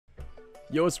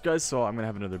Yo, what's up guys? So I'm gonna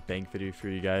have another bank video for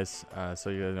you guys. So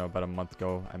you guys know about a month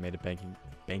ago I made a bank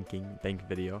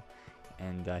video,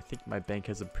 and I think my bank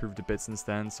has improved a bit since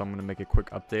then. So I'm gonna make a quick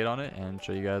update on it and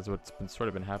show you guys what's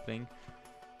been happening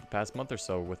the past month or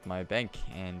so with my bank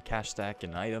and cash stack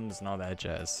and items and all that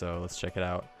jazz. So let's check it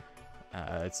out.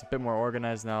 It's a bit more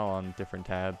organized now on different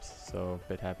tabs, so a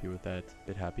bit happy with that.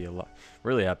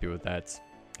 Really happy with that.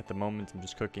 At the moment I'm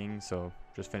just cooking, so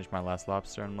just finished my last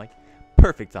lobster and I'm like,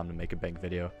 perfect time to make a bank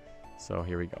video. So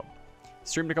here we go.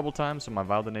 Streamed a couple times, so my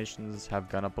Vile donations have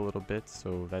gone up a little bit,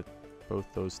 so that both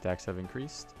those stacks have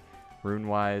increased. Rune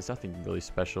wise, nothing really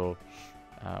special.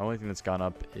 Only thing that's gone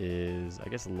up is I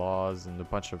guess laws and a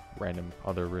bunch of random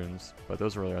other runes, but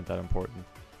those really aren't that important.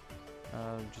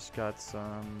 Just got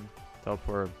some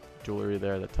teleport jewelry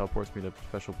there that teleports me to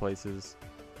special places.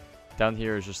 Down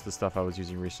here is just the stuff I was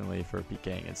using recently for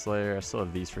PKing and Slayer. I still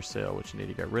have these for sale, which I need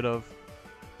to get rid of,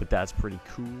 but that's pretty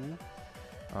cool.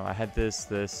 I had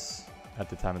this at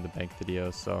the time of the bank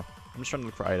video, so I'm just trying to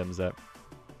look for items that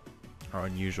are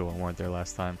unusual and weren't there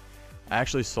last time. I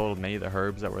actually sold many of the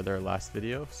herbs that were there last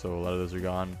video, so a lot of those are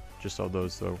gone. Just sold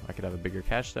those so I could have a bigger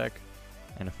cash stack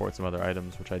and afford some other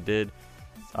items, which I did.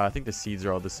 I think the seeds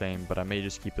are all the same, but I may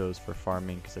just keep those for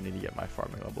farming because I need to get my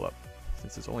farming level up.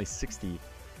 Since it's only 60,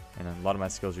 and a lot of my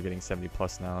skills are getting 70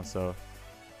 plus now, so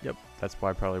yep, that's why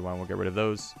I probably won't get rid of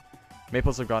those.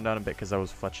 Maples have gone down a bit because I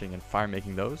was fletching and fire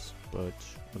making those, but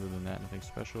other than that, nothing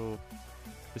special.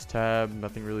 This tab,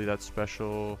 nothing really that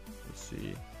special. Let's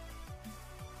see.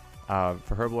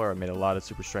 For Herblore, I made a lot of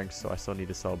super strengths, so I still need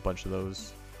to sell a bunch of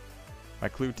those. My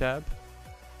clue tab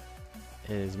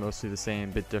is mostly the same,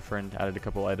 bit different. Added a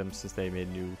couple items since they made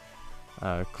new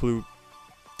clue.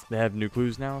 They have new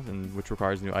clues now, and which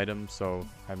requires new items, so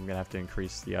I'm gonna have to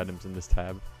increase the items in this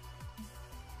tab,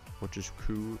 which is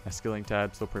cool. My skilling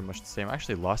tab still pretty much the same. I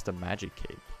actually lost a magic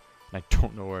cape, and I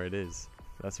don't know where it is.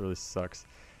 That really sucks.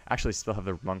 I actually still have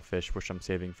the monkfish, which I'm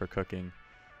saving for cooking.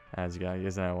 As you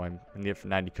guys know, I'm in the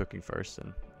 90 cooking first, and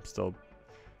I'm still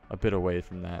a bit away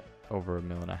from that, over 1.5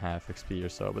 million XP or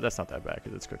so, but that's not that bad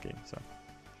because it's cooking. So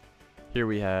here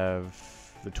we have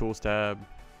the tools tab,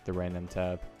 the random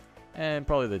tab, and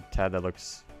probably the tab that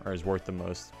looks or is worth the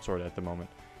most sort of at the moment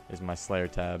is my Slayer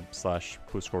tab /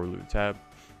 clue score loot tab.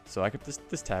 So I could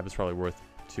this tab is probably worth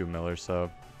 2 mil or so.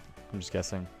 I'm just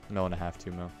guessing 1.5 million,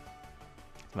 2 mil.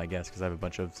 That's my guess because I have a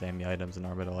bunch of Zami items and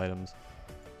orbital items,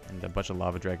 and a bunch of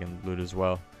lava dragon loot as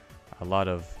well. A lot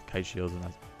of kite shields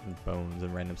and bones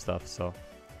and random stuff. So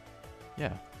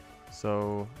yeah.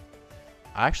 So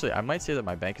I might say that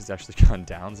my bank has actually gone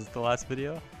down since the last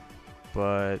video,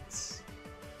 but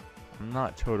I'm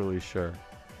not totally sure.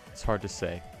 It's hard to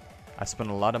say. I spent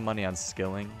a lot of money on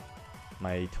skilling.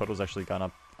 My total's actually gone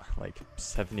up like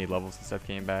 70 levels since I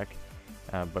came back.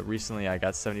 But recently I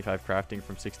got 75 crafting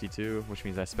from 62, which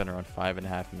means I spent around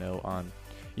 5.5 mil on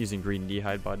using green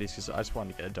d'hide bodies because I just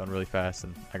wanted to get it done really fast,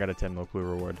 and I got a 10 mil clue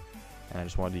reward, and I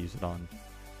just wanted to use it on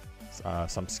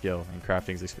some skill, and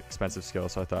crafting is expensive skill,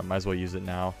 so I thought I might as well use it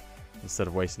now instead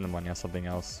of wasting the money on something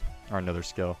else or another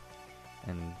skill.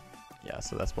 And yeah,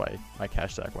 so that's why my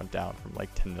cash stack went down from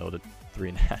like 10 mil to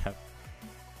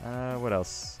 3.5. What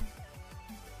else?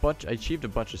 I achieved a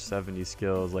bunch of 70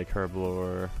 skills like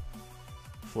herblore,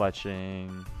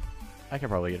 fletching. I can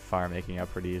probably get fire making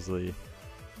up pretty easily,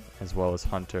 as well as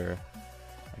hunter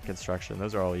and construction.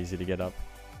 Those are all easy to get up.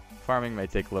 Farming may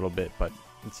take a little bit, but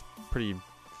it's pretty.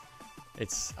 I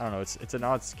don't know. It's an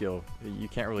odd skill. You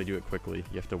can't really do it quickly.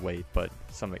 You have to wait, but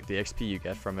the XP you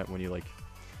get from it when you like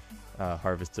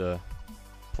harvest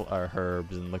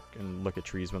herbs and look at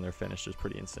trees when they're finished is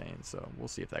pretty insane. So we'll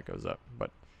see if that goes up.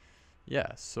 But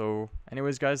yeah, so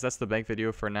anyways guys, that's the bank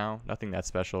video for now. Nothing that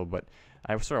special, but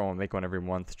I sort of want to make one every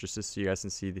month just so you guys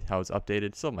can see how it's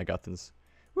updated. Still have my guttons.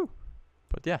 Woo.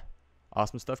 But yeah,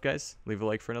 awesome stuff guys. Leave a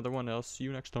like for another one, and I'll see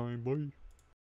you next time. Bye.